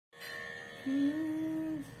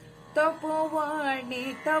தபோவாணி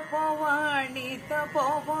தபோவாணி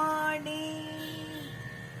தபோவாணி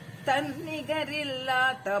தன்னிகரில்லா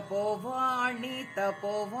தபோவாணி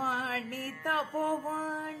தபோவாணி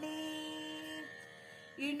தபோவாணி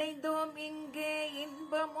இணைந்தோம் இங்கே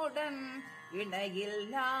இன்பமுடன்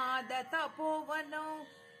இணையில்லாத தபோவனோ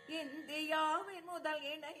இந்தியாவின் முதல்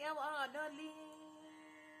இணைய வானொலி.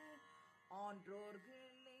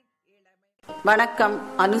 வணக்கம்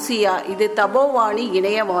அனுசியா. இது தபோவாணி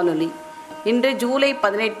இணைய வானொலி. இன்று ஜூலை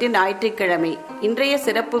 18 ஞாயிற்றுக்கிழமை. இன்றைய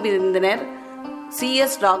சிறப்பு விருந்தினர்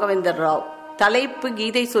CS ராகவேந்தர் ராவ். தலைப்பு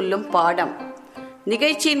கீதை சொல்லும் பாடம்.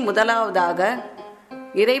 நிகழ்ச்சியின் முதலாவதாக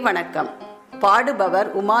இறைவணக்கம். பாடுபவர்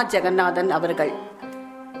உமா ஜெகநாதன் அவர்கள்.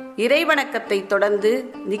 இறைவணக்கத்தை தொடர்ந்து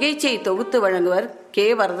நிகழ்ச்சியை தொகுத்து வழங்குவர் K.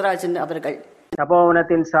 வரதராஜன் அவர்கள்.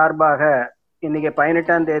 தபோவனத்தின் சார்பாக இன்னைக்கு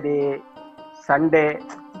 18ஆம் தேதி சண்டே,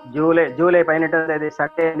 ஜூலை 18ஆம் தேதி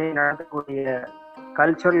சண்டே நடத்தக்கூடிய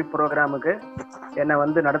கல்ச்சுரல் ப்ரோக்ராமுக்கு என்னை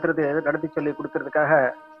நடத்தி சொல்லி கொடுக்கறதுக்காக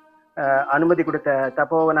அனுமதி கொடுத்த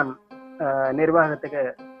தபோவனம் நிர்வாகத்துக்கு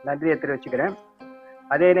நன்றியை தெரிவிச்சுக்கிறேன்.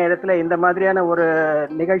 அதே நேரத்தில் இந்த மாதிரியான ஒரு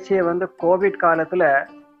நிகழ்ச்சியை கோவிட் காலத்தில்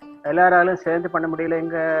எல்லாராலும் சேர்ந்து பண்ண முடியல.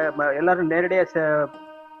 எல்லாரும் நேரடியாக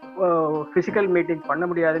ஃபிசிக்கல் மீட்டிங் பண்ண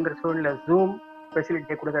முடியாதுங்கிற சூழ்நிலை ஜூம்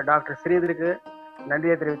ஃபெசிலிட்டியை கொடுத்த டாக்டர் ஸ்ரீதருக்கு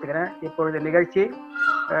நன்றியை தெரிவித்துக்கிறேன். இப்பொழுது நிகழ்ச்சி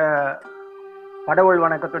கடவுள்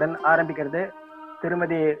வணக்கத்துடன் ஆரம்பிக்கிறது.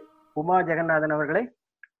 திருமதி உமா ஜெகநாதன் அவர்களை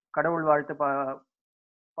கடவுள் வாழ்த்து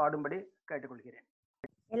பாடும்படி கேட்டுக்கொள்கிறேன்.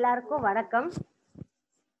 எல்லாருக்கும் வணக்கம்.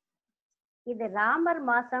 இது ராமர்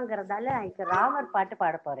மாசங்கிறதால எனக்கு ராமர் பாட்டு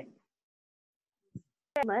பாட போறேன்.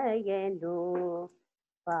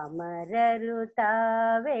 பமரரு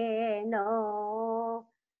தாவேனோ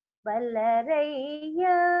ಬಲ್ಲರಯ್ಯ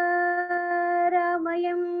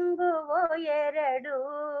ರಾಮಯಂಬುವೋ ಎರಡು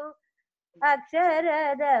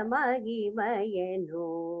ಅಕ್ಷರದ ಮಹಿಮಯನು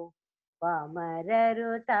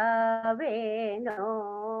ಪಾಮರರು ತಾವೇನೋ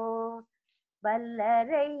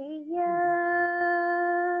ಬಲ್ಲರಯ್ಯ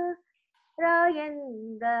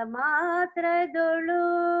ರಾಯಂದ ಮಾತ್ರದೊಳು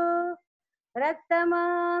ರಕ್ತ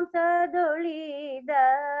ಮಾಂಸದೊಳಿದ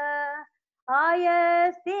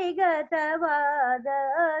ಆಯಸ್ತಿಗತವಾದ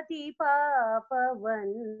ಅತಿ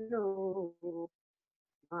ಪಾಪವನ್ನು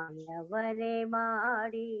ಮಾನವರೇ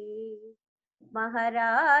ಮಾಡಿ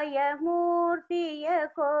ಮಹಾರಾಯ ಮೂರ್ತಿಯ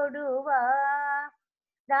ಕೊಡುವ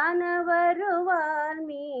ದಾನವರು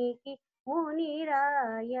ವಾಲ್ಮೀಕಿ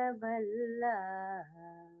ಮುನಿರಾಯ ಬಲ್ಲ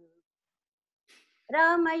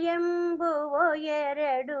ರಾಮ ಎಂಬುವ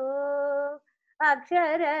ಎರಡು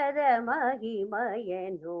ಅಕ್ಷರದ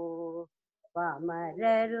ಮಹಿಮಯನು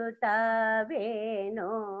ಪಾಮರರು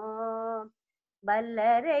ತಾವೇನೋ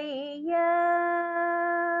ಬಲ್ಲರಯ್ಯ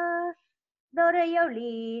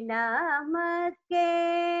ದೊರೆಯೊಳಿ ನಾಮಕ್ಕೆ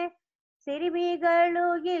ಸಿರಿಮಿಗಳು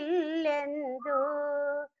ಇಲ್ಲೆಂದು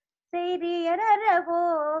ಸಿರಿಯರ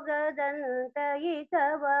ಭೋಗದಂತ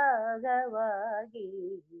ಹಿತಭಾಗವಾಗಿ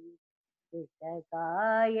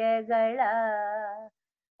ಹಿತಕಾಯಗಳ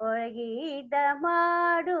ಒಳಗಿದ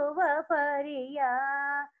ಮಾಡುವ ಪರಿಯ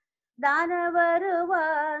ದಾನವರು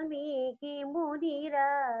ವಾಲ್ಮೀಕಿ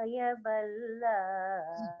ಮುನಿರಾಯ ಬಲ್ಲ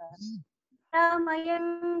ರಾಮ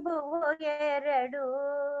ಎಂಬುವ ಎರಡು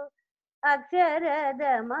ಅಕ್ಷರದ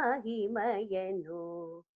ಮಹಿಮಯನು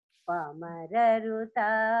ಪಾಮರರು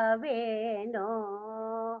ತಾವೇನೋ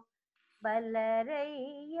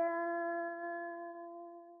ಬಲ್ಲರಯ್ಯ.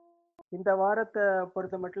 இந்த வாரத்தை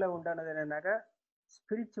பொறுத்த மட்டும் உண்டானது என்னன்னாக்கா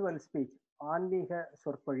ஸ்பிரிச்சுவல் ஸ்பீச், ஆன்மீக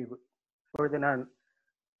சொற்பொழிவு. இப்பொழுது நான்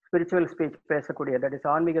ஸ்பிரிச்சுவல் ஸ்பீச் பேசக்கூடிய, தட் இஸ்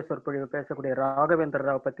ஆன்மீக சொற்பொழிவு பேசக்கூடிய ராகவேந்தர்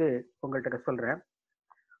ராவ் பற்றி உங்கள்கிட்ட சொல்கிறேன்.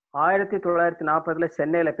 1940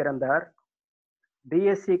 சென்னையில் பிறந்தார்.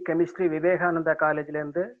 பிஎஸ்சி கெமிஸ்ட்ரி விவேகானந்தா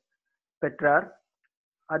காலேஜ்லேருந்து பெற்றார்.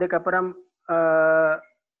 அதுக்கப்புறம்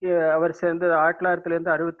அவர் சேர்ந்து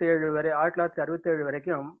 1967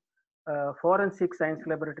 வரைக்கும் ஃபாரன்சிக் சயின்ஸ்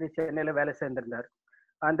லேபரட்டரி சென்னையில் வேலை சேர்ந்திருந்தார்.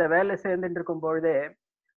 அந்த வேலை சேர்ந்துட்டு இருக்கும் பொழுதே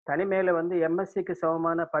தனிமையில் எம்எஸ்சிக்கு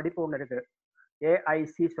சமமான படிப்பு ஒன்று இருக்கு,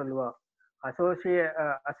 ஏஐசி சொல்லுவா,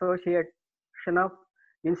 அசோசியேஷன் ஆஃப்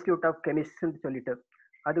இன்ஸ்டிடியூட் ஆஃப் கெமிஸ்ட்ரின்னு சொல்லிட்டு,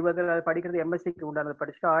 அது படிக்கிறது எம்எஸ்சிக்கு உண்டானது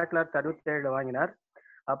படிச்சுட்டு 1967 வாங்கினார்.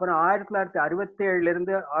 அப்புறம் 1967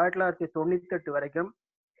 1998 வரைக்கும்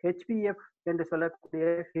ஹெச்பிஎஃப் என்று சொல்லக்கூடிய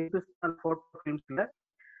ஹிந்துஸ்தான் போட்டோ ஃபிலிம்ஸ்ல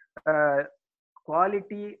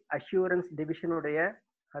குவாலிட்டி அஷூரன்ஸ் டிவிஷனுடைய,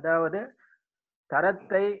 அதாவது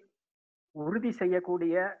தரத்தை உறுதி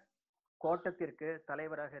செய்யக்கூடிய கோட்டத்திற்கு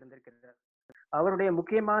தலைவராக இருந்திருக்கிறார். அவருடைய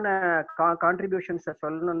முக்கியமான கான்ட்ரிபியூஷன்ஸ்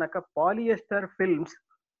சொல்லணும்னாக்கா பாலியஸ்டர் ஃபில்ம்ஸ்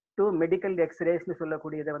டு மெடிக்கல் எக்ஸ்ரேஸ்ன்னு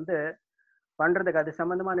சொல்லக்கூடியதை பண்றதுக்கு அது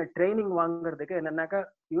சம்பந்தமான ட்ரைனிங் வாங்குறதுக்கு என்னன்னாக்கா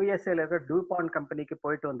யூஎஸ்ஏல இருக்க டூபான் கம்பெனிக்கு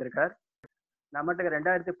போயிட்டு வந்திருக்கார். நம்மகிட்ட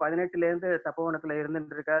 2018 இருந்து தப்போவனத்துல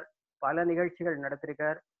இருந்துட்டு இருக்கார். பல நிகழ்ச்சிகள்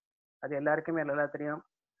நடத்திருக்கார். அது எல்லாருக்குமே நல்லா தெரியும்.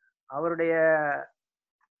 அவருடைய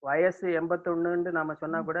வயசு 81 நாம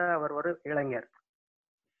சொன்னா கூட அவர் ஒரு இளைஞர்.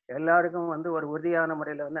 எல்லாருக்கும் ஒரு உறுதியான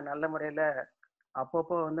முறையில நல்ல முறையில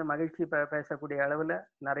அப்பப்போ மகிழ்ச்சி பேசக்கூடிய அளவுல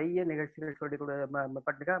நிறைய நிகழ்ச்சிகள் சொல்லி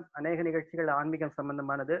பட்டிருக்கா. அநேக நிகழ்ச்சிகள் ஆன்மீகம்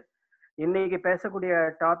சம்பந்தமானது. இன்னைக்கு பேசக்கூடிய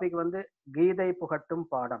டாபிக் கீதை புகட்டும்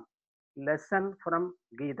பாடம், லெசன் ஃப்ரம்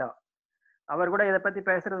கீதா. அவர் கூட இதை பத்தி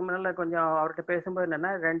பேசுறதுக்கு முன்னால கொஞ்சம் அவர்கிட்ட பேசும்போது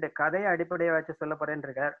என்னன்னா 2 கதையை அடிப்படையை வச்சு சொல்ல போறேன்னு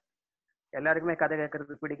இருக்கார். எல்லாருக்குமே கதை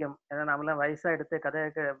கேட்கறதுக்கு பிடிக்கும். ஏன்னா நம்மளாம் வயசா எடுத்து கதை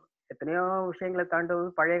எத்தனையோ விஷயங்களை தாண்டும்.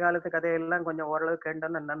 பழைய காலத்து கதையெல்லாம் கொஞ்சம் ஓரளவு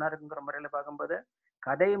கேட்டோம்னு நல்லா இருக்குங்கிற முறையில பார்க்கும்போது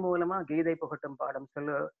கதை மூலமா கீதை புகட்டும் பாடம்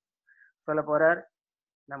சொல்ல போறார்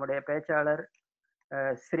நம்முடைய பேச்சாளர்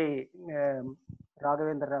ஸ்ரீ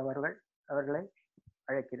ராகவேந்திர ராவ் அவர்களை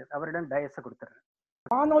அழைக்கிறார். அவரிடம் டயஸை கொடுத்துறேன்.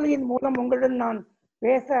 வானொலியின் மூலம் உங்களுடன் நான்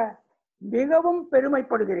பேச மிகவும்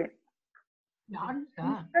பெருமைப்படுகிறேன்.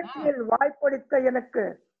 வாய்ப்பளித்த எனக்கு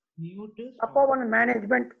Tapovan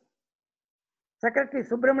management secretary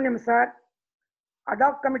Subramaniam sir,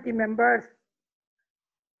 ad hoc committee members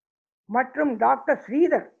மற்றும் டாக்டர்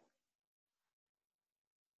ஸ்ரீதர்,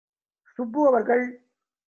 சுப்பு அவர்கள்,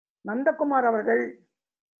 நந்தகுமார் அவர்கள்,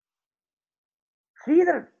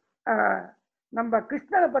 ஸ்ரீதர் நம்ம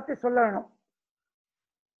கிருஷ்ணரை பத்தி சொல்லணும்.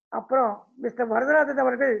 அப்புறம் மிஸ்டர் வரதராஜன்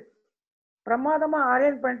அவர்கள் பிரமாதமா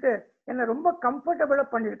அரேஞ்ச் பண்ணிட்டு என்ன ரொம்ப கம்ஃபர்டபுளா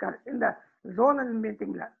பண்ணியிருக்காரு இந்த ஜோனல்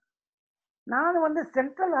மீட்டிங்ல. நான்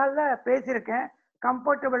சென்ட்ரல் ஹால்ல பேசியிருக்கேன்,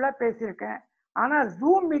 கம்ஃபர்டபுளா பேசியிருக்கேன். ஆனா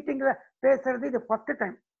ஜூம் மீட்டிங்ல பேசுறது இது ஃபர்ஸ்ட்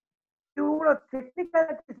டைம். இவ்வளவு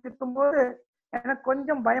டெக்னிக்கலிட்டிஸ் இருக்கும்போது எனக்கு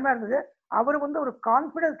கொஞ்சம் பயமா இருந்தது. அவர் ஒரு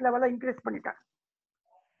கான்பிடன்ஸ் லெவலை இன்க்ரீஸ் பண்ணிட்டார்.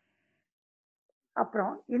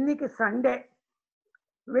 அப்புறம் இன்னைக்கு Sunday.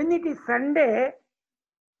 when it is Sunday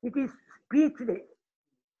it is speech day.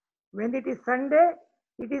 when it is Sunday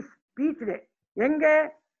it is speech day. எங்க?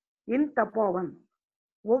 இன் தப்போவன்.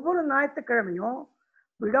 ஒவ்வொரு ஞாயிற்றுக்கிழமையும்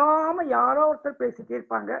விடாம யாரோ ஒருத்தர் பேசிட்டே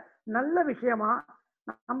இருப்பாங்க. நல்ல விஷயமா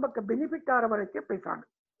நமக்கு பெனிஃபிட் ஆகிற வரைக்கும் பேசுறாங்க.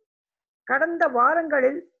 கடந்த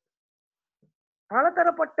வாரங்களில்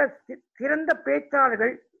பலதரப்பட்ட சிறந்த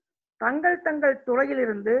பேச்சாளர்கள் தங்கள்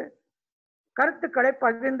துறையிலிருந்து கருத்துக்களை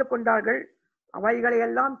பகிர்ந்து கொண்டார்கள். அவைகளை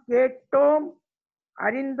எல்லாம் கேட்டோம்,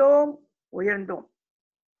 அறிந்தோம், உயர்ந்தோம்.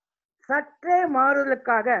 சற்றே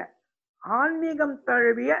மாறுதலுக்காக ஆன்மீகம்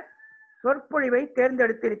தழுவிய சொற்பொழிவை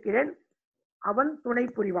தேர்ந்தெடுத்திருக்கிறேன். அவன் துணை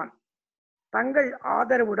புரிவான். தங்கள்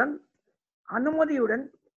ஆதரவுடன், அனுமதியுடன்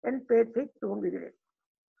என் பேச்சை துவங்குகிறேன்.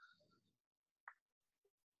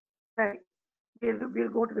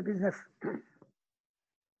 We'll go to the business.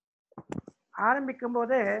 ஆரம்பிக்கும்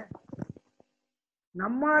போது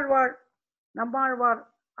நம்மாழ்வார்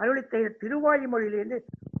அருளி செய்த திருவாய்மொழியிலிருந்து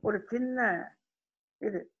ஒரு சின்ன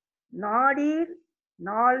இது. நாடீர்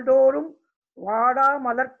நாள்தோறும் வாடா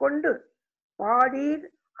மலர் கொண்டு பாடீர்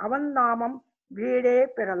அவன் நாமம் வீடே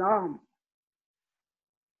பெறலாம்.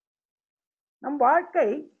 நம் வாழ்க்கை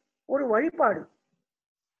ஒரு வழிபாடு.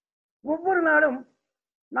 ஒவ்வொரு நாளும்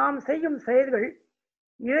நாம் செய்யும் செயல்கள்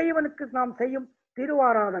இறைவனுக்கு நாம் செய்யும்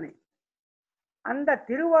திருவாராதனை. அந்த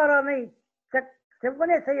திருவாராதனை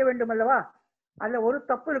செவ்வனே செய்ய வேண்டும் அல்லவா? அதுல ஒரு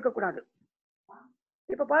தப்பு இருக்கக்கூடாது.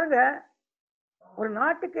 இப்ப பாருங்க, ஒரு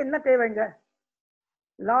நாட்டுக்கு என்ன தேவைங்க?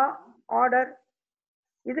 லா, ஆர்டர்,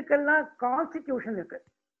 இதுக்கெல்லாம் கான்ஸ்டிடியூஷன் இருக்கு.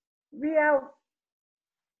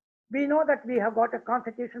 we know that we have got a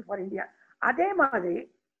constitution for India. அதே மாதிரி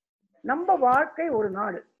நம்ம வாழ்க்கை ஒரு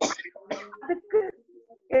நாடு. அதுக்கு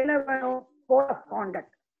என்ன வேணும்? Code of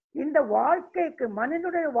conduct. இந்த வாழ்க்கைக்கு,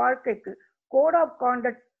 மனிதனுடைய வாழ்க்கைக்கு கோட் ஆஃப்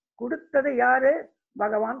கான்டக்ட் கொடுத்தது யாரு?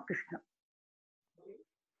 பகவான் கிருஷ்ணன்.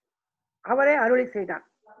 அவரே அருளி செய்தார்.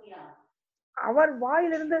 அவர்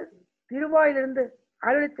வாயிலிருந்து, திருவாயிலிருந்து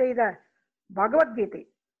அருளி செய்த பகவத்கீதை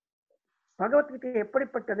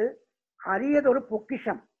எப்படிப்பட்டது? அரியதொரு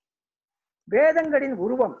பொக்கிஷம், வேதங்களின்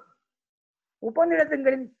உருவம்,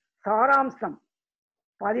 உபநிடதங்களின் சாராம்சம்,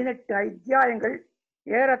 18 அத்தியாயங்கள்,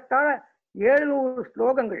 ஏறத்தாழ 700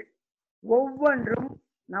 ஸ்லோகங்கள், ஒவ்வொன்றும்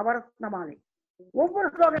நவரத்னமாலை. ஒவ்வொரு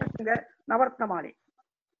ஸ்லோகங்க நவரத்னமாலை.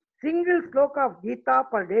 Single shlok of Gita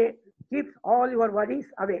per day keeps all your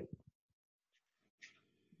worries away.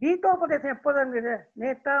 கீதோபதேசம் எப்போது?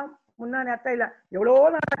 நேத்தா, முன்னா நேத்தா இல்ல, எவ்வளோ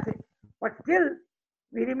நாளாச்சு. But still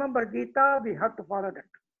we remember Gita, we have to follow that.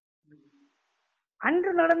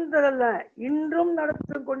 அன்று நடந்ததல்ல, இன்றும்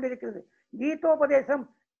நடந்து கொண்டிருக்கிறது. கீதோபதேசம்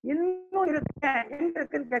இன்னும்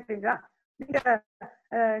இருக்குன்னு கேட்டீங்களா? நீங்க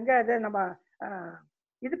எங்க நம்ம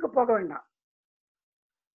இதுக்கு போக வேண்டாம்.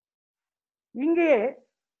 இங்கேயே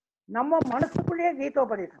நம்ம மனசுக்குள்ளேயே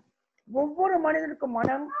கீதோபதேசம். ஒவ்வொரு மனிதனுக்கும்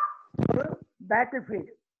மனம் ஒரு பேட்டில்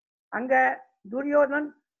ஃபீல்டு. அங்க துரியோதனன்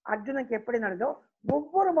அர்ஜுனுக்கு எப்படி நடந்தோ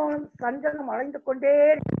ஒவ்வொரு மௌனம் சஞ்சலம் அடைந்து கொண்டே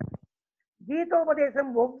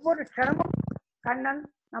கீதோபதேசம் ஒவ்வொரு க்ஷணமும் கண்ணன்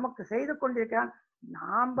நமக்கு செய்து கொண்டிருக்கிறான்.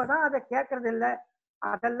 நாம தான் அதை கேட்கறது இல்லை.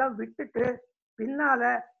 அதெல்லாம் விட்டுட்டு பின்னால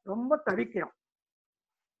ரொம்ப தவிக்கிறோம்.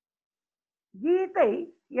 கீதை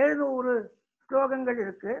 700 ஸ்லோகங்கள்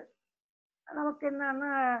இருக்கு. நமக்கு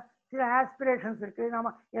என்னன்னா சில ஆஸ்பிரேஷன்ஸ் இருக்கு.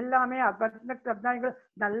 நாம எல்லாமே 18 அத்தியாயங்கள்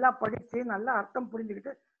நல்லா படிச்சு நல்லா அர்த்தம்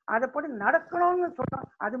புரிஞ்சுக்கிட்டு அதைப்படி நடக்கணும்னு சொன்னா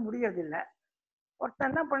அது முடியறதில்லை. ஒருத்தன்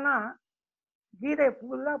என்ன பண்ணா, கீதையை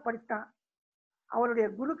ஃபுல்லா படித்தான். அவருடைய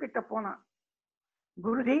குரு கிட்ட போனான்.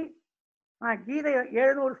 குருஜி, நான் கீதை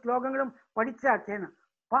 700 ஸ்லோகங்களும் படிச்சாச்சேன்னு.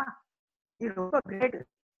 பா, இது ரொம்ப கிரேட்,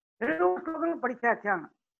 700 ஸ்லோகங்களும் படிச்சாச்சான்னு.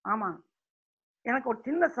 ஆமா, எனக்கு ஒரு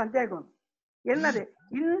சின்ன சந்தேகம். என்னது?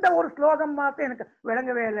 இந்த ஒரு ஸ்லோகம் மாத்திரம் எனக்கு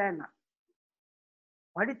விளங்கவே இல்லைன்னா.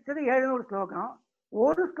 படிச்சது 700 ஸ்லோகம்,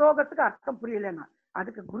 ஒரு ஸ்லோகத்துக்கு அர்த்தம் புரியலன்னா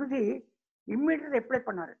அதுக்கு குருஜி இம்மிடியட் ரிப்ளை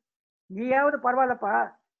பண்ணாரு. நீயாவது பரவாயில்லப்பா,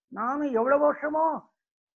 நானும் எவ்வளவு வருஷமோ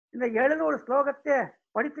இந்த 700 ஸ்லோகத்தை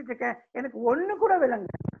படிச்சுட்டு இருக்கேன், எனக்கு ஒண்ணு கூட விளங்க.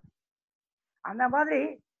 அந்த மாதிரி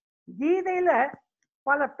கீதையில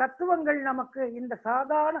பல தத்துவங்கள் நமக்கு இந்த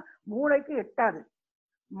சாதாரண மூளைக்கு எட்டாது.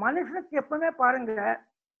 மனுஷனுக்கு எப்பவுமே பாருங்க,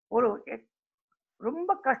 ஒரு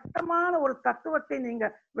ரொம்ப கஷ்டமான ஒரு தத்துவத்தை நீங்க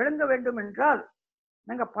விளங்க வேண்டும் என்றால்,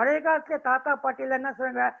 நாங்க பழைய காலத்துல தாத்தா பாட்டியில என்ன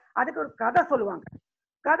சொல்லுங்க, அதுக்கு ஒரு கதை சொல்லுவாங்க.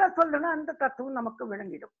 கதை சொல்லணும்னா அந்த தத்துவம் நமக்கு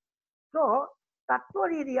விளங்கிடும். ஸோ தத்துவ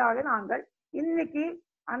ரீதியாக நாங்கள் இன்னைக்கு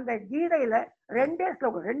அந்த கீதையில 2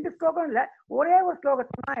 ஸ்லோகம் இல்ல, ஒரே ஒரு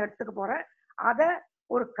ஸ்லோகத்தை நான் எடுத்துக்க போறேன். அத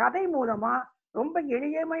ஒரு கதை மூலமா ரொம்ப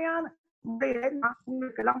எளிமையான முறையில நான்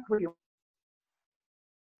உங்களுக்கு எல்லாம் புரியும்.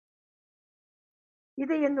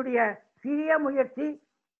 இது என்னுடைய சிறிய முயற்சி.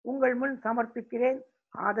 உங்கள் முன் சமர்ப்பிக்கிறேன்.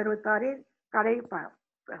 ஆதரவு தாரேன். கதை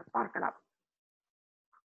பார்க்கலாம்.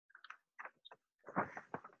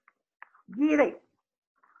 கீதை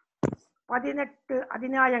 18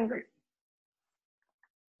 அத்தியாயங்கள்.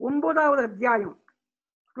 9வது அத்தியாயம்,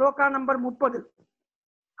 ஸ்லோகா நம்பர் 30.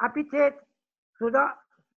 அபிச்சேத் சுதா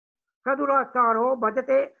சதுராச்சாரோ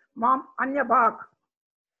பஜதே மாம் அன்யபாக்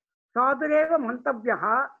சாதுரேவ மந்தவ்யஹ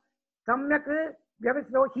சம்யக்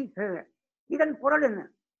வியவசிரோஹி. இதன் பொருள் என்ன?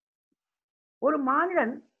 ஒரு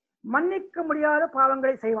மாநிலன் மன்னிக்க முடியாத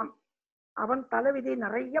பாவங்களை செய்வான். அவன் தலைவிதி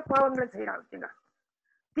நிறைய பாவங்களை செய்யறான்.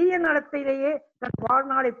 தீய நடத்தையிலேயே தன்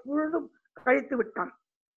வாழ்நாளை முழுதும் கழித்து விட்டான்.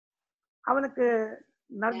 அவனுக்கு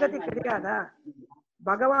நற்கதி கிடையாதா?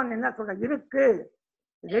 பகவான் என்ன சொல்ற இருக்கு?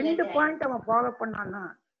 2 பாயிண்ட் அவன் ஃபாலோ பண்ணான்னா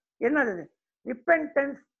என்னது?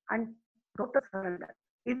 Repentance and total surrender.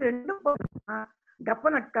 இது 2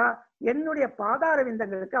 டெஃபினட்டா என்னுடைய பாதார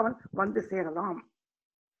விந்தங்களுக்கு அவன் வந்து சேரலாம்.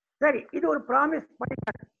 சரி, இது ஒரு ப்ராமிஸ்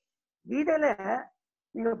பண்ணிட்டாரு. கீதையில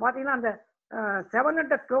நீங்க பாத்தீங்கன்னா அந்த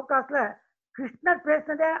 700 ஸ்லோகாஸ்ல கிருஷ்ணர்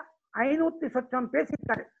பேசினதே 500 சொச்சம்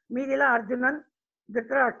பேசியிருக்காரு. மீதியெல்லாம் அர்ஜுனன்,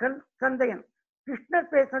 திருதராஷ்டிரன், சந்தயன்.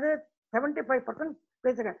 கிருஷ்ணர் பேசுனது 75%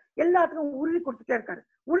 பேசுறாரு. எல்லாத்துக்கும் உறுதி கொடுத்துட்டே இருக்காரு.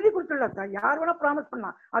 உறுதி கொடுத்துடல சார், யார் வேணா ப்ராமிஸ்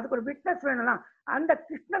பண்ணலாம். அதுக்கு ஒரு விட்னஸ் வேணும்னா அந்த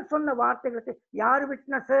கிருஷ்ணர் சொன்ன வார்த்தைகளுக்கு யாரு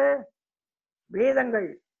விட்னஸ்? வேதங்கள்,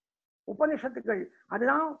 உபனிஷத்துக்கள்,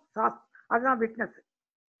 அதுதான் விட்னஸ்.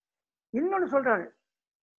 இன்னொன்னு சொல்றாரு,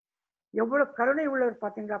 எவ்வளவு கருணை உள்ளவர்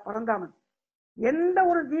பாத்தீங்களா பரந்தாமன். எந்த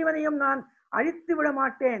ஒரு ஜீவனையும் நான் அழித்து விட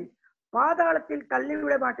மாட்டேன், பாதாளத்தில்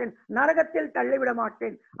தள்ளிவிட மாட்டேன், நரகத்தில் தள்ளிவிட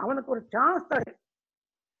மாட்டேன். அவனுக்கு ஒரு சான்ஸ் தரு.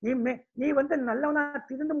 நீ வந்து நல்லவனா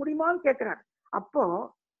திருந்து முடியுமான்னு கேட்கிறார். அப்போ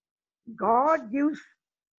காட் கிவ்ஸ்,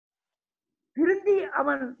 திருந்தி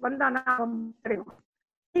அவன் வந்தானா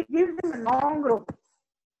லாங் ரோப்.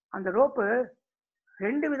 அந்த ரோப்பு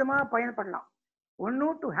 2 விதமா பயன்படலாம். ஒன்னு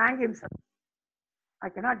to hang himself, I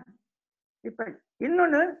cannot depend.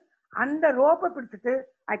 இன்னொன்னு, அந்த ரோப்பை பிடிச்சிட்டு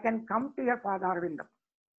I can come to your பாதாரவிந்தம்.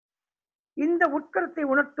 இந்த உட்கருத்தை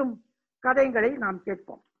உணர்த்தும் கதைகளை நாம்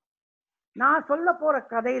கேட்போம். நான் சொல்ல போற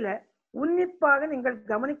கதையில உன்னிப்பாக நீங்கள்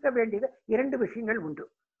கவனிக்க வேண்டிய 2 விஷயங்கள் உண்டு.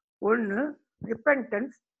 ஒன்னு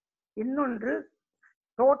ரிப்பென்டன்ஸ், இன்னொன்று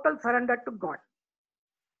டோட்டல் சரண்டர் டு காட்.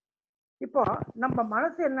 இப்போ நம்ம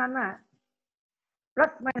மனசு என்னன்னா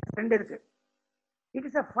பிளஸ் மைனஸ் 2 இருக்கு. It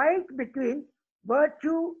is a fight between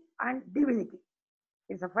virtue and divinity.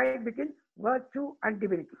 It's a fight between virtue and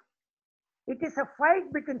divinity. It is a fight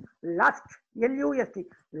between lust, L-U-S-T,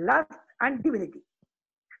 lust and divinity.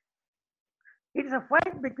 It is a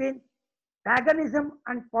fight between paganism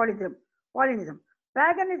and Paulinism.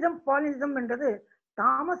 Paganism, Paulinism என்றது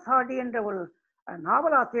Thomas Hardy என்ற ஒரு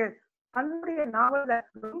நாவலாசிரியர் தன்னுடைய நாவல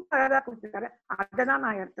ரொம்ப அழகா கொடுத்திருக்காரு. அதான்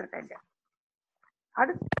நான் எடுத்திருக்கேன்.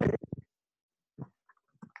 அடுத்து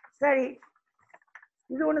சரி,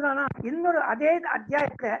 இது ஒண்ணுதானா? இன்னொரு அதே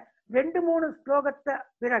அத்தியாயத்துல 2-3 ஸ்லோகத்தை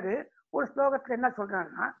பிறகு ஒரு ஸ்லோகத்துல என்ன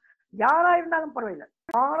சொல்றாருன்னா, யாரா இருந்தாலும் பரவாயில்லை,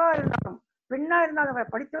 யாரா இருந்தாலும், பெண்ணா இருந்தாலும்,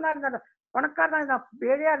 படித்தவனா இருந்தாலும், பணக்காரனா இருந்தாலும்,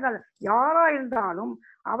 வேலையா இருந்தாலும், யாரா இருந்தாலும்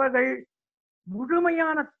அவர்கள்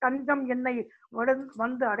முழுமையான தஞ்சம் என்னை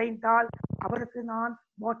வந்து அடைந்தால் அவருக்கு நான்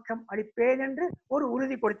மோட்சம் அளிப்பேன் என்று ஒரு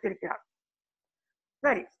உறுதி கொடுத்திருக்கிறார்.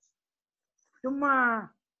 சரி, சும்மா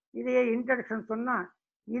இதையே இன்ட்ரடக்ஷன் சொன்னா,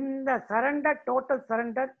 இந்த சரண்டர், டோட்டல்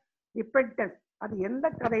சரண்டர் ரிப்பென்டன்ஸ் அது எந்த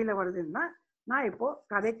கதையில வருதுன்னா, நான் இப்போ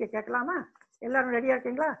கதைக்கு கேட்கலாமா? எல்லாரும் ரெடியா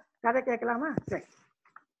இருக்கீங்களா? கதை கேட்கலாமா? சரி.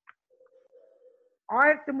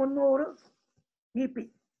 1300 கிபி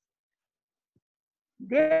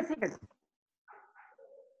தேசிகன்,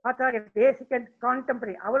 ஆச்சாரியர் தேசிகன்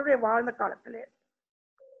கான்டெம்பரரி, அவருடைய வாழ்ந்த காலத்திலே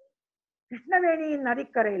கிருஷ்ணவேணியின்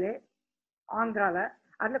நதிக்கரையிலே ஆந்திரால,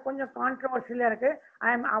 அதுல கொஞ்சம் கான்ட்ரவர்சியா இருக்கு. I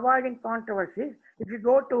am avoiding controversy. If you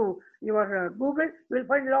go to your Google you will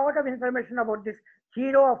find lot of information about this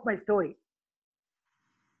hero of my story.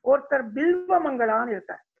 ஒருத்தர் பில்வமங்களான்னு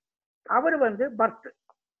இருக்கார். அவர் பர்த்,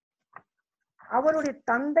 அவருடைய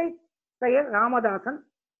தந்தை பெயர் ராமதாசன்.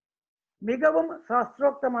 மிகவும்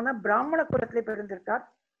சாஸ்திரோக்தமான பிராமண குலத்திலே பிறந்திருக்கார்.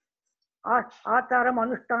 ஆச்சாரம்,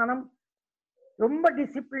 அனுஷ்டானம், ரொம்ப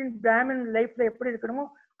டிசிப்ளின் பிராமின் லைஃப்ல எப்படி இருக்கணுமோ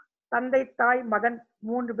தந்தை, தாய், மகன்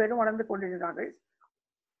 3 பேரும் வளர்ந்து கொண்டிருக்கிறார்கள்.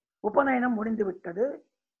 உபநயனம் முடிந்து விட்டது.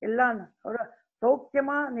 எல்லாம் ஒரு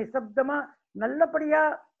சௌக்கியமா நிசப்தமா நல்லபடியா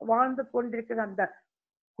வாழ்ந்து கொண்டிருக்கிற அந்த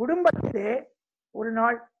குடும்பத்திலே ஒரு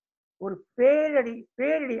நாள் ஒரு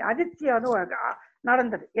பேரிடி அதிர்ச்சியான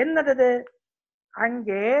நடந்தது. என்னது?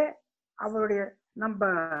 அங்கே அவருடைய நம்ம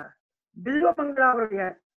பில்வமங்களா அவருடைய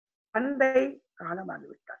தந்தை காலமாகி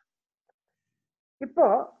விட்டார். இப்போ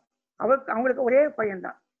அவங்களுக்கு ஒரே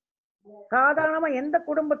பையன்தான். சாதாரணமா எந்த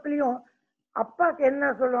குடும்பத்திலையும் அப்பாக்கு என்ன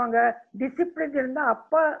சொல்லுவாங்க, டிசிப்ளின் இருந்தா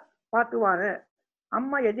அப்பா பார்த்துவாரு,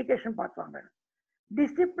 அம்மா எஜுகேஷன் பார்த்துவாங்க.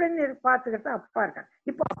 டிசிப்ளின் பார்த்துக்கிட்ட அப்பா இருக்காங்க.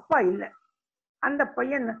 இப்போ அப்பா இல்லை. அந்த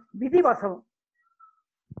பையன் விதிவசம்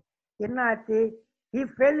என்ன ஆச்சு? he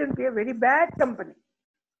fell into a very bad company.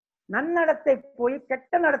 நன்னடத்தை போய்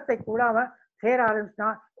கெட்ட நடத்தை கூட அவன் சேர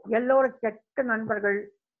ஆரம்பிச்சான். எல்லோரும் கெட்ட நண்பர்கள்,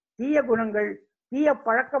 தீய குணங்கள், தீய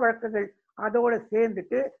பழக்க வழக்கங்கள் அதோடு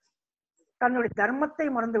சேர்ந்துட்டு தன்னுடைய தர்மத்தை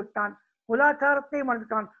மறந்து விட்டான், குலாச்சாரத்தை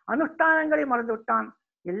மறந்துட்டான், அனுஷ்டானங்களை மறந்து விட்டான்,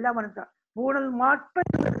 எல்லாம் மறந்துட்டான். பூணல்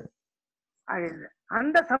மாற்றம்.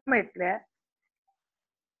 அந்த சமயத்துல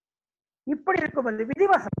இப்படி இருக்கும்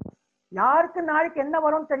விதிவசம். யாருக்கு நாளைக்கு என்ன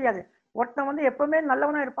வரும் தெரியாது. ஒருத்தன் எப்பவுமே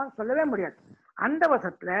நல்லவனா இருப்பான்னு சொல்லவே முடியாது. அந்த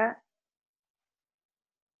வசத்துல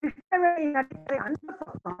கிருஷ்ணவேணி நதிக்கரை அந்த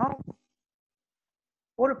பக்கம்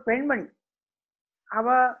ஒரு பெண்மணி, அவ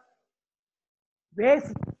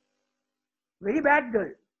வேசி, very bad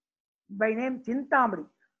girl, by name Chintamani.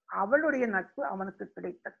 அவளுடைய நட்பு அவனுக்கு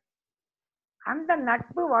கிடைத்தது. அந்த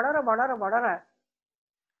நட்பு வளர வளர வளர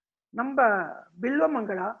நம்ம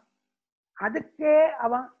பில்வமங்களா அதுக்கே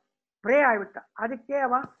அவன் பிரே ஆகிவிட்டான். அதுக்கே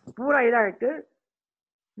அவன் பூரா இதாகிட்டு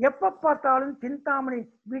எப்ப பார்த்தாலும் சிந்தாமணி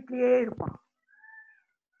வீட்டிலேயே இருப்பான்.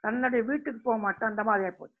 தன்னுடைய வீட்டுக்கு போக மாட்டான். அந்த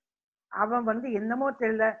மாதிரி போச்சு. அவன் என்னமோ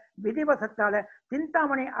தெரியல, விதிவசத்தால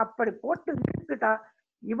சிந்தாமணி அப்படி போட்டு இழுக்கிட்டா,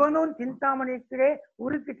 இவனும் சிந்தாமணிக்கே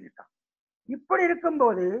உருக்கிட்டு இருக்கான். இப்படி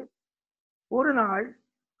இருக்கும்போது ஒரு நாள்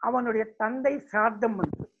அவனுடைய தந்தை சார்த்தம்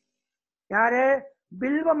வந்து, யாரு?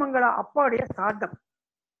 பில்வமங்களா அப்பாவுடைய சார்த்தம்.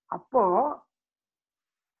 அப்போ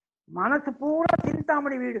மனசு பூரா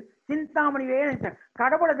சிந்தாமணி வீடு, சிந்தாமணியே நினைச்சேன்.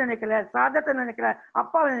 கடவுளை நினைக்கல, சாதத்தை நினைக்கல,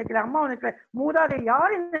 அப்பாவை நினைக்கல, அம்மாவை நினைக்கல, மூதாதை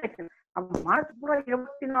யாரும் நினைக்கல. அவன் மனசு பூரா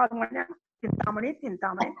 24 மணி நேரம் சிந்தாமணி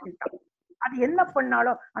சிந்தாமணி சிந்தாமணி. அது என்ன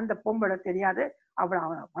பண்ணாலும் அந்த பொம்பளை தெரியாது. அவனை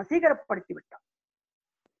வசீகரப்படுத்தி விட்டான்.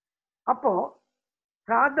 அப்போ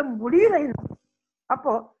சாதம் முடியல.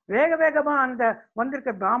 அப்போ வேக வேகமா அந்த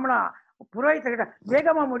வந்திருக்க பிராமணா புரோகிதர்கிட்ட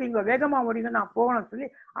வேகமா முடியுங்க நான் போகணும்னு சொல்லி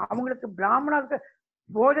அவங்களுக்கு பிராமணாவுக்கு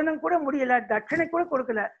போஜனம் கூட முடியல, தட்சணை கூட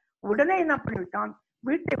கொடுக்கல. உடனே என்ன பண்ணிவிட்டான்?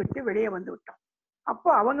 வீட்டை விட்டு வெளியே வந்து விட்டான். அப்போ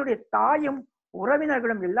அவனுடைய தாயும்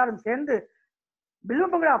உறவினர்களும் எல்லாரும் சேர்ந்து,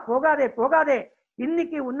 பில்வமங்களா போகாதே போகாதே,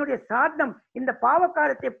 இன்னைக்கு உன்னுடைய சாதம் இந்த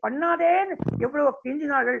பாவக்காரத்தை பண்ணாதேன்னு எவ்வளவு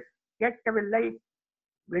கெஞ்சினார்கள். கேட்கவில்லை.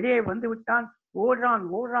 வெளியே வந்து விட்டான்.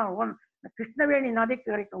 ஓடுறான். கிருஷ்ணவேணி நதிக்கு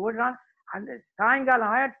வரைக்கும் ஓடுறான். அந்த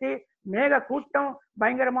சாயங்காலம் ஆயிடுச்சு. மேக கூட்டம்,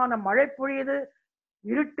 பயங்கரமான மழை பொழியுது,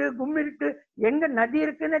 இருட்டு, கும்மிருட்டு, எங்க நதி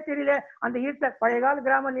இருக்குன்னு தெரியல. அந்த இருட்ட பழைய கால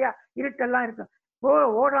கிராமம் இல்லையா, இருட்டெல்லாம் இருக்கு.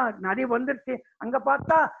 ஓடுறான். நதி வந்துருச்சு. அங்க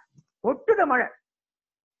பார்த்தா கொட்டுத மழை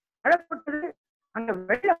கொட்டுது. அங்க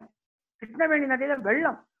வெள்ளம், கிருஷ்ணவேணி நதியில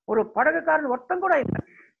வெள்ளம். ஒரு படகுக்காரன் ஒருத்தம் கூட இல்லை.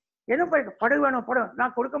 எதுவும் போய் படகு வேணும் படம்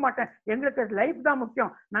நான் கொடுக்க மாட்டேன், எங்களுக்கு லைஃப் தான்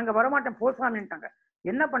முக்கியம், நாங்க வரமாட்டேன் போசாமின்ட்டாங்க.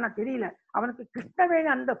 என்ன பண்ண தெரியல. அவனுக்கு கிருஷ்ணவேணி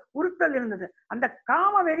அந்த உறுத்தல் இருந்தது, அந்த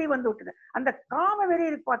காம வெறி வந்து விட்டது. அந்த காம வெறி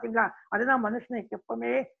இருக்கு பாத்தீங்களா, அதுதான் மனுஷனுக்கு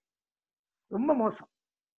எப்பவுமே ரொம்ப மோசம்.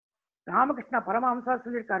 ராமகிருஷ்ணா பரமஹம்சா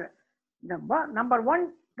சொல்லியிருக்காரு, number 1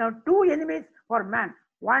 2 enemies for man.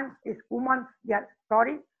 One is woman,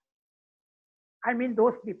 sorry, I mean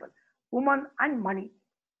those people, woman and money.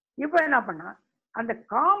 இப்ப என்ன பண்ணா, அந்த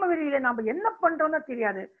காம வெறியில நாம என்ன பண்றோம்னு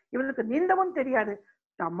தெரியாது, இவனுக்கு நீந்தவும் தெரியாது.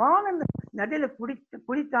 தமான நதியில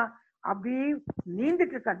குடித்தான், அப்படியே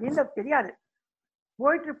நீந்திட்டு இருக்கான், நீந்த தெரியாது,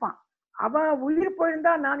 போயிட்டு இருப்பான். அவன் உயிர்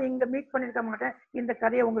போயிருந்தா நான் இங்க மீட் பண்ணிருக்க மாட்டேன், இந்த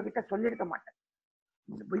கதையை உங்ககிட்ட சொல்லியிருக்க மாட்டேன்.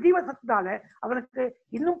 விதிவசத்தால அவனுக்கு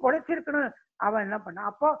இன்னும் பொழைச்சிருக்கணும். அவன் என்ன பண்ண,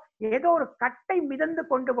 அப்போ ஏதோ ஒரு கட்டை மிதந்து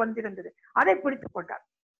கொண்டு வந்திருந்தது, அதை பிடித்து கொண்டார்.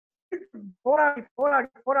 போராடி போராடி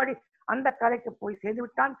போராடி அந்த கரைக்கு போய் செய்து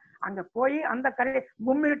விட்டான். அங்க போய் அந்த கரையை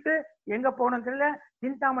கும்மிட்டு எங்க போனது இல்ல,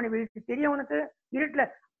 சிந்தாமணி வீட்டு தெரியவனுக்கு இருட்டுல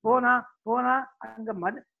போனா போனா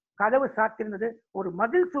அங்க கதவு சாத்திருந்தது, ஒரு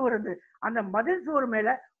மதில் சுவர் இருந்தது. அந்த மதில் சுவர் மேல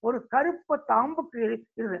ஒரு கருப்பு தாம்புக்கு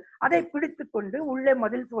இருந்தது, அதை பிடித்து கொண்டு உள்ளே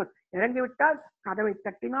மதில் சுவர் இறங்கிவிட்டால் கதவை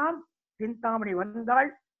தட்டினான். சிந்தாமணி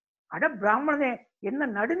வந்தாள். அட பிராமணனே, என்ன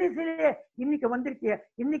நடுநிசையிலே இன்னைக்கு வந்திருக்கிய,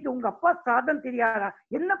 இன்னைக்கு உங்க அப்பா சாதம் தெரியாதா,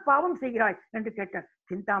 என்ன பாவம் செய்கிறாய் என்று கேட்டார்.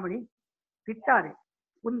 சிந்தாமணி திட்டாரு,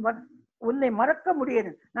 உன்னை மறக்க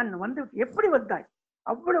முடியாது, நான் வந்து எப்படி வந்தாய்,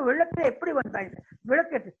 அவ்வளவு விளக்கு எப்படி வந்தாய்,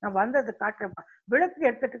 விளக்கு எடுத்து நான் வந்தது காட்டுறப்பா, விளக்கு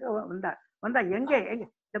எடுத்துட்டு வந்தா எங்க எங்க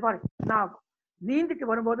பாரு, நான் நீந்திட்டு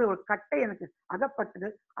வரும்போது ஒரு கட்டை எனக்கு அகப்பட்டது,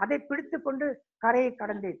 அதை பிடித்து கொண்டு கரையை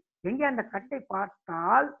கடந்தேன். எங்கே அந்த கட்டை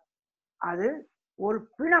பார்த்தால் அது ஒரு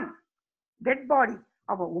பிணம், டெட் பாடி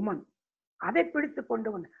அவ உமன், அதை பிடித்து கொண்டு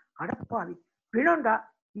வந்து, அடப்பாவி பிணம்டா,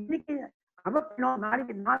 இன்னைக்கு அவ பிணம்,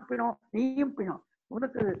 நாளைக்கு நான் பிணம், நீயும் பிணம்,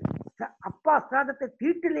 உனக்கு அப்பா சிராதத்தை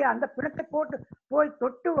தீட்டிலே அந்த பிணத்தை போட்டு போய்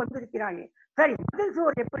தொட்டு வந்திருக்கிறாயே, சரி மதில்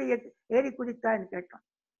சுவர் எப்படி ஏறி குதித்தான்னு கேட்டான்.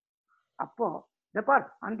 அப்போ பார்,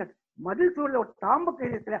 அந்த மதில் சூழல ஒரு தாம்பு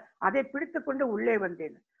கயிறு இருக்குல்ல, அதை பிடித்து கொண்டு உள்ளே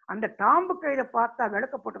வந்தேன். அந்த தாம்பு கயிறை பார்த்தா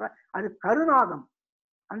விளக்கப்பட்ட அது கருநாகம்.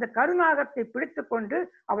 அந்த கருநாகத்தை பிடித்து கொண்டு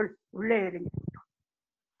அவள் உள்ளே இறங்கிட்டான்.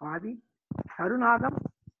 பாவி, கருநாகம்,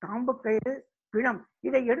 தாம்பு கயிறு, பிணம்,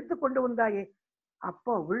 இதை எடுத்து கொண்டு வந்தாயே.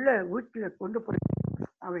 அப்போ உள்ள வீட்டுல கொண்டு போய்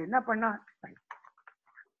அவள் என்ன பண்ணா,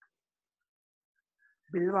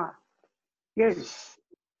 பில்வா கேளு,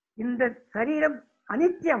 இந்த சரீரம்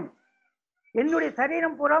அனித்தியம், என்னுடைய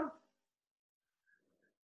சரீரம் புறம்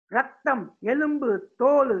ரத்தம், எலும்பு,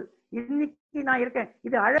 தோல், இன்னைக்கு நான் இருக்கேன்,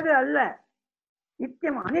 இது அழகு அல்ல,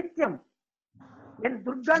 நித்தியம் அனித்தியம், என்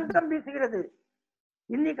துர்கந்தம் வீசுகிறது,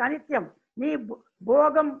 இன்னைக்கு அனித்தியம், நீ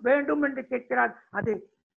போகம் வேண்டும் என்று கேட்கிறார், அது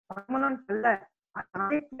பர்மனன்ட் அல்ல,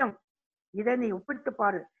 அனித்தியம், இதை நீ ஒப்பிட்டு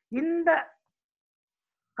பாரு. இந்த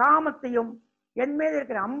காமத்தையும் என் மேல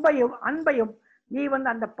இருக்கிற அன்பையும் நீ வந்து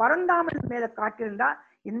அந்த பரந்தாமன் மேல காட்டியிருந்தா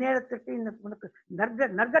இந்நேரத்திற்கு உனக்கு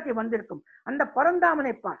நர்கத்தை வந்திருக்கும். அந்த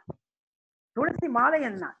பரந்தாமனை பார், துளசி மாலை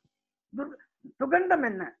என்ன, சுகந்தம்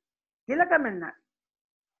என்ன, திலகம் என்ன,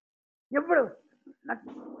 எவ்வளவு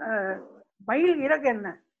மயில் இறகு என்ன,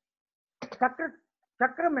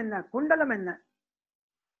 சக்கரம் என்ன, குண்டலம் என்ன,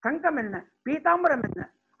 சங்கம் என்ன, பீதாம்பரம் என்ன,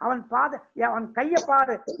 அவன் கையை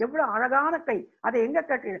பாரு, எவ்வளவு அழகான கை, அதை எங்க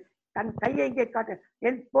காட்டு, தன் கையை எங்கே காட்டு,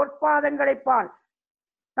 என் பொற்பாதங்களை பார்,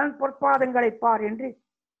 தன் பொற்பாதங்களை பார் என்று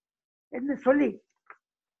சொல்லி,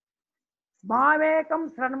 மாவேகம்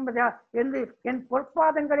சரணம்பதா என்று என்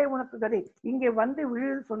பொற்பாதங்களே உனக்கு கதை, இங்கே வந்து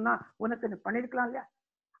விழுது சொன்னா உனக்கு பண்ணிருக்கலாம் இல்லையா?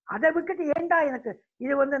 அதை விட்டுட்டு ஏண்டா எனக்கு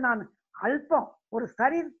இது வந்து நான் அல்பம் ஒரு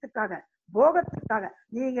சரீரத்துக்காக போகத்துக்காக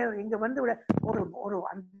நீங்க இங்க வந்து ஒரு ஒரு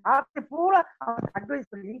அந்த பூரா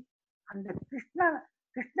அட்வைஸ் பண்ணி அந்த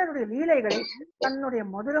கிருஷ்ணனுடைய லீலைகளை தன்னுடைய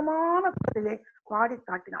மதுரமான குரலிலே பாடி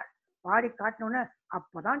காட்டினாள். பாடி காட்டினோன்னு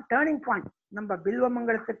அப்பதான் டேர்னிங் பாயிண்ட், நம்ம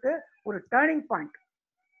பில்வமங்கலத்துக்கு ஒரு டேர்னிங் பாயிண்ட்.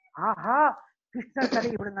 ஆஹா, கிருஷ்ணர் கதை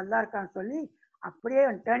இவ்வளவு நல்லா இருக்கான்னு சொல்லி அப்படியே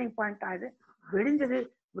டேர்னிங் பாயிண்ட் ஆகுது.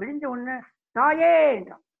 விடிஞ்ச உடனே தாயே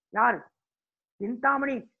என்றான். யாரு?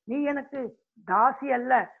 சிந்தாமணி, நீ எனக்கு தாசி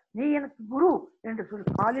அல்ல, நீ எனக்கு குரு என்று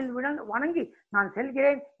சொல்லி காலில் வணங்கி நான்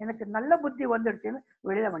செல்கிறேன், எனக்கு நல்ல புத்தி வந்துடுச்சுன்னு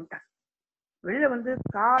வெளியில வந்துட்டார். வெளியில வந்து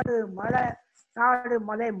காடு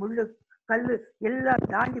மலை முள்ளு கல்லு எல்லாம்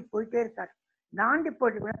தாண்டி போயிட்டே இருக்காரு. தாண்டி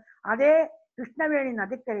போயிட்டு அதே கிருஷ்ணவேணி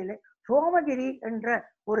நதிக்கரையில சோமகிரி என்ற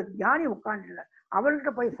ஒரு ஞானி உட்கார்ந்துள்ளார்.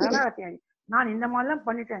 அவர்கிட்ட போய் சரணாகதி, நான் இந்த மாதிரிலாம்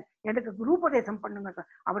பண்ணிட்டேன், எனக்கு குருபதேசம் பண்ணுங்க.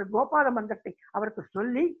 அவர் கோபால மந்திரத்தை அவருக்கு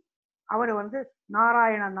சொல்லி அவரை வந்து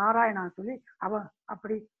நாராயணா சொல்லி அவன்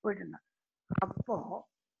அப்படி போயிட்டு இருந்தான். அப்போ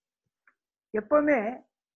எப்பவுமே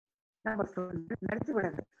நம்ம நடிச்சு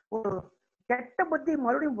விடாது, ஒரு கெட்ட புத்தி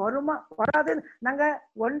மறுபடியும் வருமா வராதுன்னு நாங்க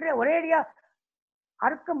ஒரேடியா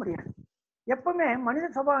அறுக்க முடியாது. எப்பவுமே மனித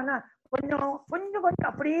சுபாவம்னா கொஞ்சம் கொஞ்சம் கொஞ்சம்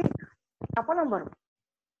அப்படியே தப்பனம் வரும்.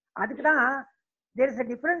 அதுக்குதான் there is a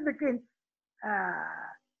difference between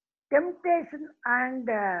temptation and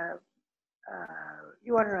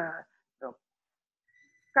your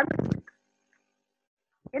commitment.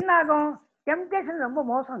 என்ன ஆகும்? டெம்டேஷன் ரொம்ப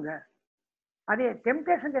மோசங்க. அதே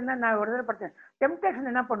டெம்டேஷன் என்ன, நான் ஒரு தடவை பார்த்தேன். டெம்டேஷன்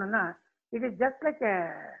என்ன பண்ணுன்னா, இட் இஸ் ஜஸ்ட் லைக்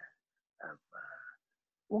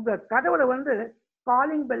உங்க கதவுல வந்து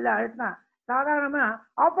காலிங் பெல்ல அழுத்தினா சாதாரணமா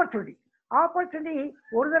ஆப்பர்ச்சுனிட்டி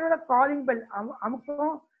ஒரு தடவை காலிங் பெல்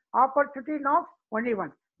அமுக்கும். Opportunity knocks only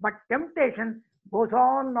one, but temptation goes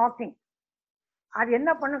on knocking. அது என்ன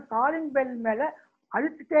பண்ணும்? காலிங் பெல் மேல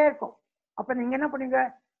அழுத்திட்டே இருக்கும். அப்ப நீங்க என்ன பண்ணுவீங்க?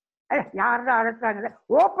 யாரா அழுத்தாங்க,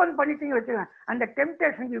 ஓபன் பண்ணிட்டீங்க வச்சுக்கோங்க, அந்த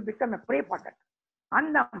temptation you become a prey pocket.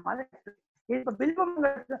 அந்த மாதிரி இப்ப பில்வம்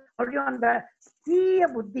அந்த தீய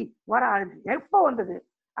புத்தி வர ஆரம்பிச்சு. எப்ப வந்தது?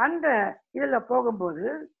 அந்த இதுல போகும்போது,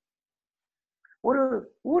 ஒரு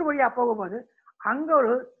ஊர் வழியா போகும்போது அங்க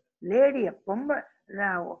ஒரு லேடிய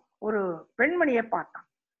ஒரு பெண்மணியை பார்த்தான்.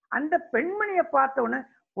 அந்த பெண்மணியை பார்த்த உடனே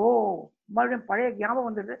மறுபடியும் பழைய ஞாபகம்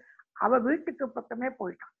வந்தது. அவ வீட்டுக்கு பக்கமே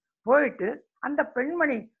போயிட்டு அந்த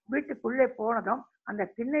பெண்மணி வீட்டுக்குள்ளே போனதும் அந்த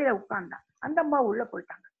திண்ணையில உட்கார்ந்தான். அந்த அம்மா உள்ள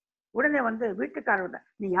போயிட்டாங்க. உடனே வந்து வீட்டுக்காரர்,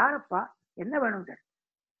 நீ யாரப்பா, என்ன வேணும்?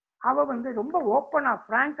 அவ வந்து ரொம்ப ஓப்பனா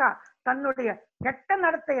பிராங்கா தன்னுடைய கெட்ட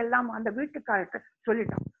நடத்தை எல்லாம் அந்த வீட்டுக்காரர்கிட்ட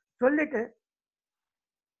சொல்லிட்டான். சொல்லிட்டு,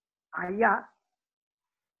 ஐயா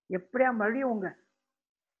எப்படியா மறுபடியும் உங்க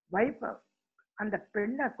வைஃப் அந்த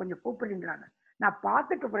பெண்ணை கொஞ்சம் கூப்பிடுறீங்களான்னு, நான்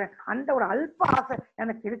பார்த்துட்டு போறேன், அந்த ஒரு அல்ப ஆசை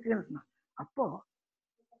எனக்கு இருக்குன்னு சொன்னான். அப்போ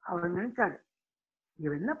அவர் நினைச்சாரு,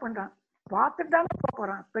 இவன் என்ன பண்றான், பார்த்துட்டான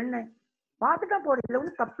போறான், பெண்ணை பார்த்துட்டா போற, இதுல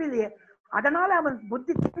ஒன்றும் தப்பு இல்லையே. அதனால அவன்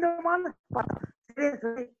புத்தி தீவிரமான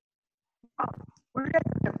சொல்லி உள்ளே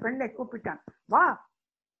பெண்ணை கூப்பிட்டான். வா.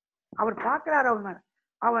 அவர் பார்க்கிறாரு.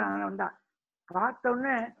 அவன் வந்தான். பார்த்த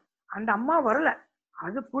உடனே அந்த அம்மா வரல.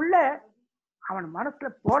 அதுக்குள்ள அவன் மனசுல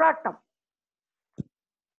போராட்டம்.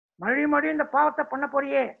 மறுபடியும் இந்த பாவத்தை பண்ண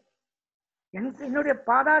போறியே, என்னுடைய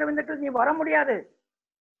பாதார விந்தத்தில் நீ வர முடியாது,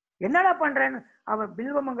 என்னடா பண்றேன்னு அவர்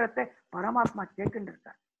பில்வமங்கலத்தை பரமாத்மா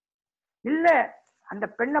கேட்கின்றார். இல்ல, அந்த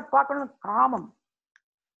பெண்ணை பார்க்கணும். காமம்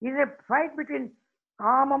இஸ் எ ஃபைட் பிட்வீன்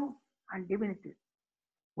காமம் அண்ட் டிவினிட்டி.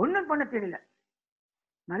 ஒண்ணும் பண்ண தெரியல.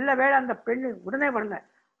 நல்ல வேளை அந்த பெண்ணு உடனே வரல.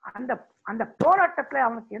 அந்த போராட்டத்துல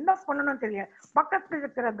அவனுக்கு என்ன பண்ணணும்னு தெரியல. பக்கத்துல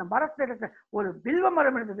இருக்கிற அந்த மரத்துல இருக்கிற ஒரு பில்வ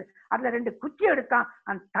மரம் இருந்தது. அதுல 2 குச்சி எடுத்தான்.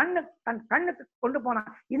 தன் கண்ணுக்கு கொண்டு போனான்.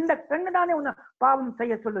 இந்த கண்ணு தானே உன்னை பாவம்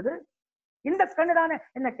செய்ய சொல்லுது, இந்த கண்ணு தானே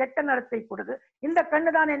என்ன கெட்ட நடத்தை கொடுது, இந்த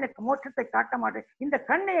கண்ணு தானே எனக்கு மோட்சத்தை காட்ட மாட்டேன், இந்த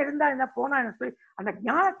கண்ணை இருந்தா என்ன போனா என்ன சொல்லி அந்த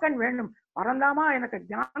ஞானக்கண் வேண்டும், பரந்தாமா எனக்கு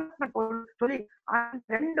ஞானக்கண் சொல்லி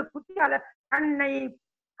 2 குத்தியால கண்ணை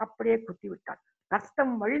அப்படியே குத்தி விட்டார்.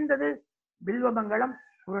 ரத்தம் வழிந்தது. பில்வமங்கலம்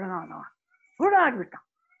குருடனாகி விட்டான்.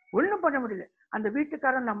 ஒண்ணும் பண்ண முடியல. அந்த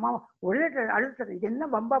வீட்டுக்காரன் அந்த அம்மா ஒரே அழுத்தது, இது என்ன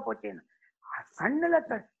வம்பா போச்சேன்னு. கண்ணுல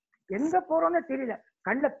எங்க போறோம்னு தெரியல.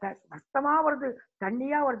 கண்ணுல ரத்தமா வருது,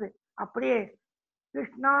 தண்ணியா வருது. அப்படியே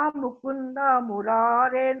கிருஷ்ணா முகுந்தா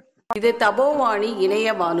முராரேன். இது தபோவாணி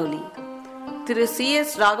இணைய வானொலி. திரு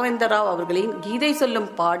CS ராகவேந்தர் ராவ் அவர்களின் கீதை சொல்லும்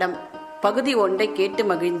பாடம் பகுதி 1 கேட்டு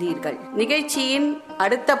மகிழ்ந்தீர்கள். நிகழ்ச்சியின்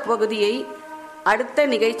அடுத்த பகுதியை அடுத்த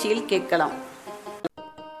நிகழ்ச்சியில் கேட்கலாம்.